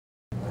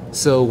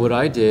So what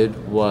I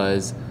did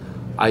was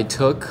I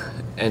took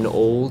an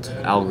old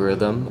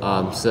algorithm.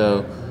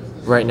 So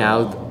right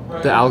now,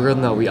 the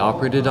algorithm that we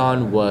operated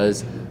on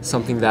was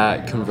something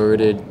that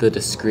converted the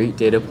discrete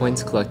data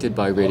points collected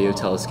by radio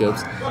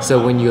telescopes.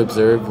 So when you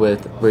observe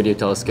with radio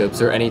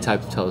telescopes or any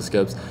type of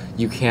telescopes,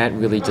 you can't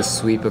really just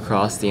sweep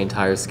across the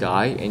entire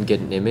sky and get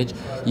an image.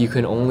 You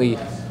can only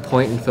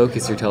point and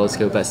focus your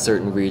telescope at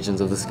certain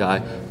regions of the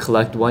sky,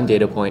 collect one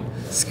data point,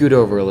 scoot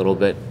over a little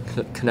bit,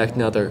 collect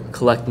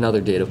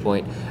another data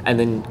point, and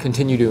then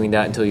continue doing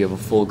that until you have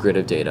a full grid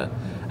of data.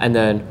 And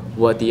then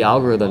what the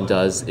algorithm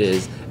does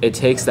is it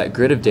takes that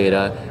grid of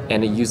data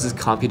and it uses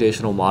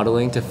computational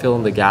modeling to fill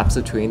in the gaps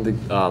between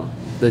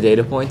the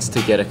data points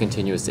to get a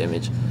continuous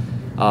image.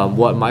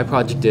 What my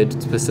project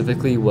did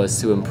specifically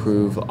was to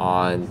improve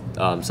on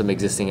some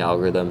existing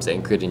algorithms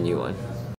and create a new one.